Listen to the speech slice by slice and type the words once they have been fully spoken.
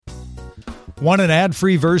Want an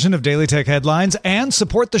ad-free version of Daily Tech Headlines and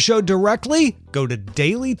support the show directly? Go to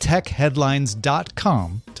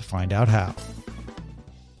dailytechheadlines.com to find out how.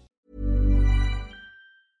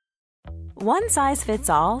 One size fits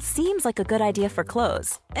all seems like a good idea for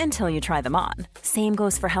clothes until you try them on. Same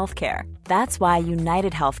goes for healthcare. That's why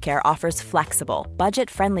United Healthcare offers flexible,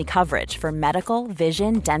 budget-friendly coverage for medical,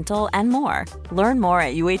 vision, dental, and more. Learn more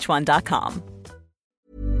at uh1.com.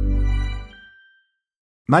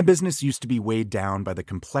 My business used to be weighed down by the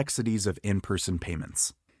complexities of in-person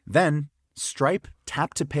payments. Then, Stripe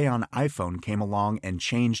Tap to Pay on iPhone came along and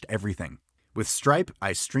changed everything. With Stripe,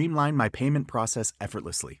 I streamlined my payment process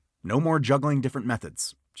effortlessly. No more juggling different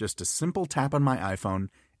methods. Just a simple tap on my iPhone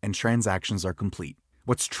and transactions are complete.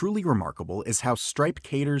 What's truly remarkable is how Stripe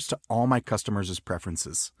caters to all my customers'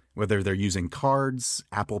 preferences. Whether they're using cards,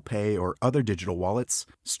 Apple Pay, or other digital wallets,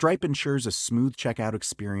 Stripe ensures a smooth checkout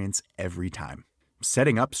experience every time.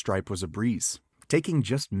 Setting up Stripe was a breeze, taking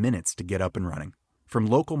just minutes to get up and running. From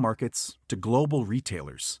local markets to global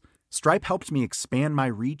retailers, Stripe helped me expand my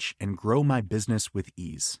reach and grow my business with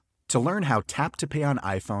ease. To learn how Tap to Pay on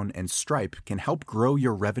iPhone and Stripe can help grow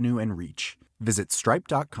your revenue and reach, visit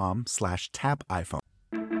stripe.com/tapiphone.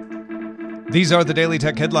 These are the Daily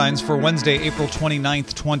Tech Headlines for Wednesday, April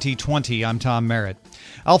 29th, 2020. I'm Tom Merritt.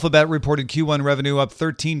 Alphabet reported Q1 revenue up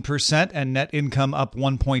 13% and net income up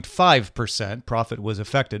 1.5%. Profit was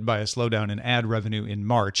affected by a slowdown in ad revenue in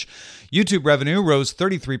March. YouTube revenue rose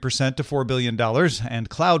 33% to $4 billion, and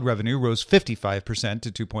cloud revenue rose 55%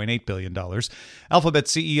 to $2.8 billion. Alphabet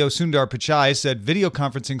CEO Sundar Pichai said video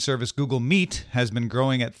conferencing service Google Meet has been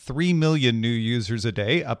growing at 3 million new users a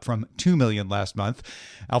day, up from 2 million last month.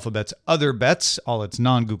 Alphabet's other bets, all its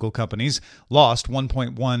non-Google companies, lost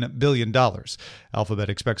 $1.1 billion. Alphabet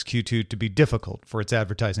expects Q2 to be difficult for its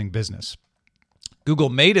advertising business. Google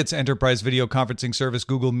made its enterprise video conferencing service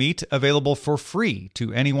Google Meet available for free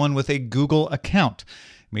to anyone with a Google account.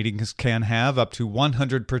 Meetings can have up to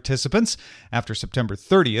 100 participants. After September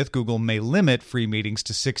 30th, Google may limit free meetings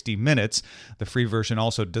to 60 minutes. The free version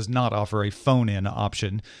also does not offer a phone-in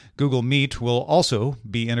option. Google Meet will also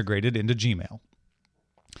be integrated into Gmail.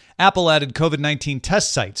 Apple added COVID-19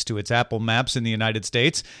 test sites to its Apple Maps in the United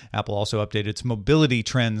States. Apple also updated its Mobility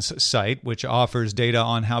Trends site, which offers data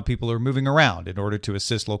on how people are moving around in order to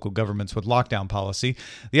assist local governments with lockdown policy.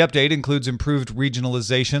 The update includes improved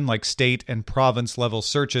regionalization like state and province level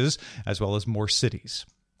searches, as well as more cities.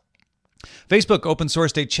 Facebook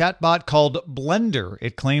open-sourced a chatbot called Blender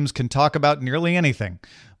it claims can talk about nearly anything.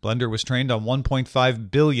 Blender was trained on 1.5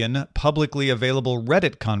 billion publicly available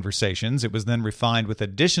Reddit conversations. It was then refined with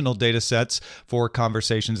additional data sets for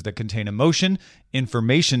conversations that contain emotion,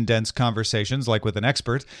 information-dense conversations like with an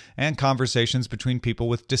expert, and conversations between people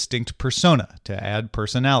with distinct persona to add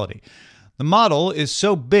personality. The model is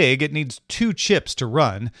so big it needs 2 chips to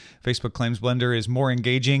run. Facebook claims Blender is more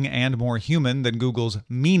engaging and more human than Google's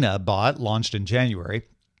Mina bot, launched in January.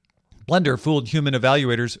 Blender fooled human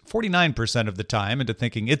evaluators 49% of the time into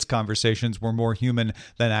thinking its conversations were more human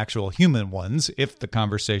than actual human ones if the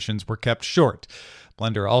conversations were kept short.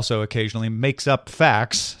 Blender also occasionally makes up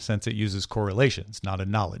facts since it uses correlations, not a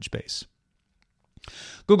knowledge base.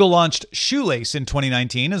 Google launched Shoelace in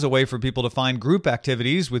 2019 as a way for people to find group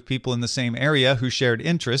activities with people in the same area who shared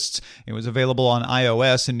interests. It was available on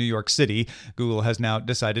iOS in New York City. Google has now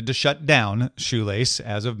decided to shut down Shoelace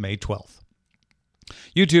as of May 12th.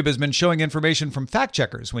 YouTube has been showing information from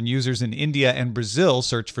fact-checkers when users in India and Brazil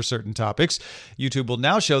search for certain topics. YouTube will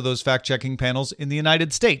now show those fact-checking panels in the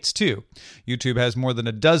United States, too. YouTube has more than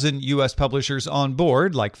a dozen U.S. publishers on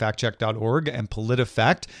board, like factcheck.org and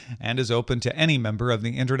PolitiFact, and is open to any member of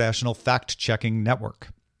the International Fact-Checking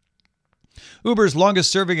Network. Uber's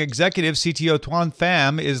longest-serving executive, CTO Tuan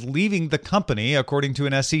Pham, is leaving the company, according to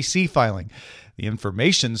an SEC filing. The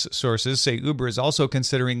information's sources say Uber is also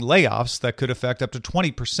considering layoffs that could affect up to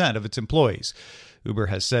 20% of its employees. Uber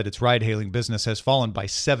has said its ride-hailing business has fallen by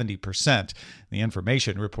 70%. The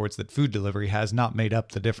information reports that food delivery has not made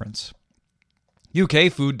up the difference.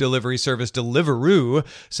 UK food delivery service Deliveroo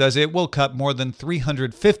says it will cut more than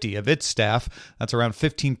 350 of its staff. That's around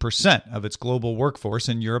 15% of its global workforce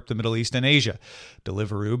in Europe, the Middle East, and Asia.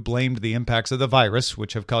 Deliveroo blamed the impacts of the virus,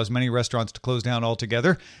 which have caused many restaurants to close down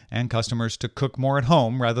altogether and customers to cook more at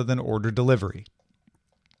home rather than order delivery.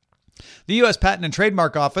 The U.S. Patent and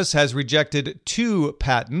Trademark Office has rejected 2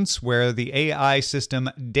 patents where the AI system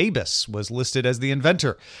Dabus was listed as the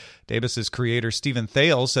inventor. Dabus's creator, Stephen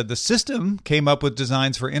Thales, said the system came up with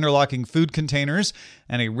designs for interlocking food containers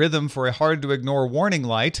and a rhythm for a hard-to-ignore warning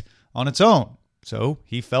light on its own. So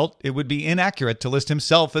he felt it would be inaccurate to list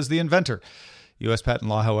himself as the inventor. U.S. patent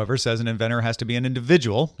law, however, says an inventor has to be an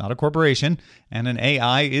individual, not a corporation, and an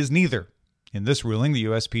AI is neither. In this ruling, the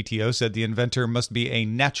USPTO said the inventor must be a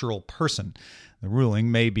natural person. The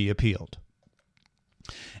ruling may be appealed.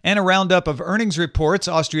 And a roundup of earnings reports.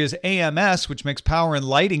 Austria's AMS, which makes power and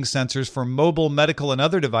lighting sensors for mobile, medical, and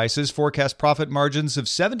other devices, forecast profit margins of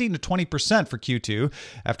 17 to 20% for Q2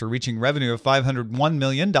 after reaching revenue of $501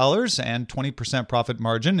 million and 20% profit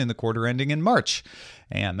margin in the quarter ending in March.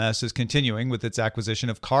 AMS is continuing with its acquisition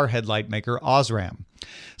of car headlight maker Osram.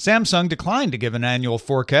 Samsung declined to give an annual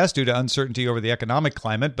forecast due to uncertainty over the economic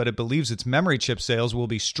climate, but it believes its memory chip sales will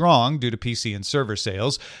be strong due to PC and server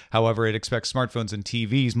sales. However, it expects smartphones and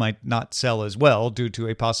TVs might not sell as well due to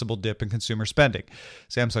a possible dip in consumer spending.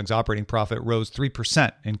 Samsung's operating profit rose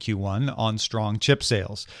 3% in Q1 on strong chip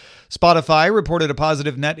sales. Spotify reported a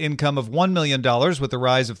positive net income of $1 million with a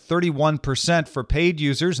rise of 31% for paid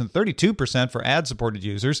users and 32% for ad-supported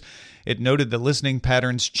users. It noted that listening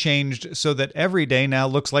patterns changed so that every day now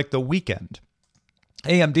looks like the weekend.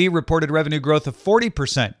 AMD reported revenue growth of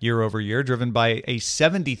 40% year over year, driven by a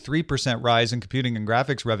 73% rise in computing and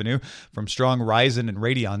graphics revenue from strong Ryzen and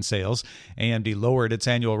Radeon sales. AMD lowered its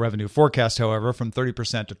annual revenue forecast, however, from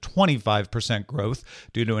 30% to 25% growth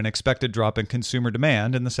due to an expected drop in consumer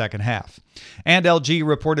demand in the second half. And LG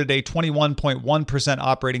reported a 21.1%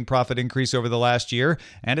 operating profit increase over the last year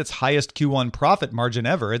and its highest Q1 profit margin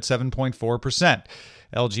ever at 7.4%.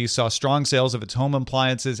 LG saw strong sales of its home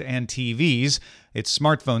appliances and TVs. Its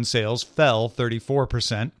smartphone sales fell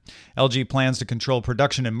 34%. LG plans to control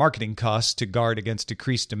production and marketing costs to guard against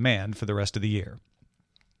decreased demand for the rest of the year.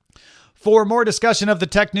 For more discussion of the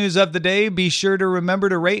tech news of the day, be sure to remember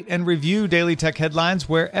to rate and review Daily Tech Headlines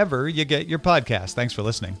wherever you get your podcasts. Thanks for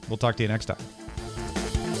listening. We'll talk to you next time.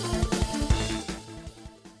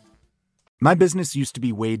 My business used to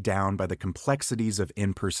be weighed down by the complexities of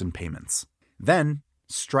in-person payments. Then,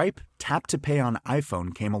 Stripe Tap to Pay on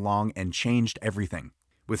iPhone came along and changed everything.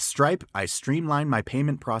 With Stripe, I streamlined my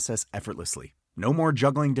payment process effortlessly. No more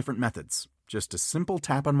juggling different methods. Just a simple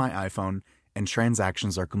tap on my iPhone and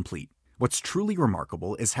transactions are complete. What's truly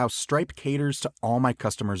remarkable is how Stripe caters to all my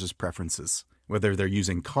customers' preferences. Whether they're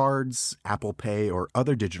using cards, Apple Pay, or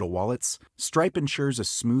other digital wallets, Stripe ensures a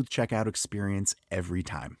smooth checkout experience every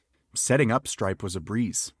time. Setting up Stripe was a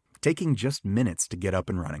breeze, taking just minutes to get up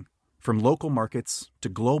and running. From local markets to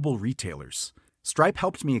global retailers, Stripe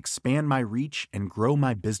helped me expand my reach and grow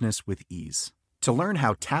my business with ease. To learn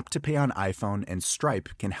how Tap to Pay on iPhone and Stripe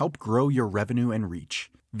can help grow your revenue and reach,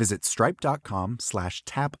 visit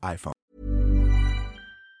stripe.com/tapiphone.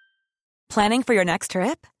 Planning for your next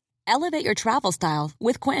trip? Elevate your travel style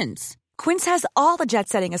with Quince. Quince has all the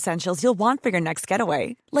jet-setting essentials you'll want for your next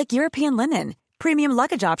getaway, like European linen, premium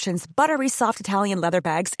luggage options, buttery soft Italian leather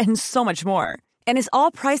bags, and so much more. And is all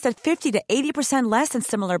priced at 50 to 80% less than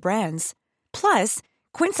similar brands. Plus,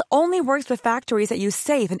 Quince only works with factories that use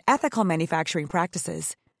safe and ethical manufacturing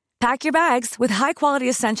practices. Pack your bags with high-quality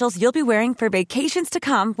essentials you'll be wearing for vacations to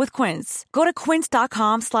come with Quince. Go to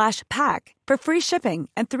quince.com/pack for free shipping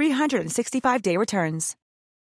and 365-day returns.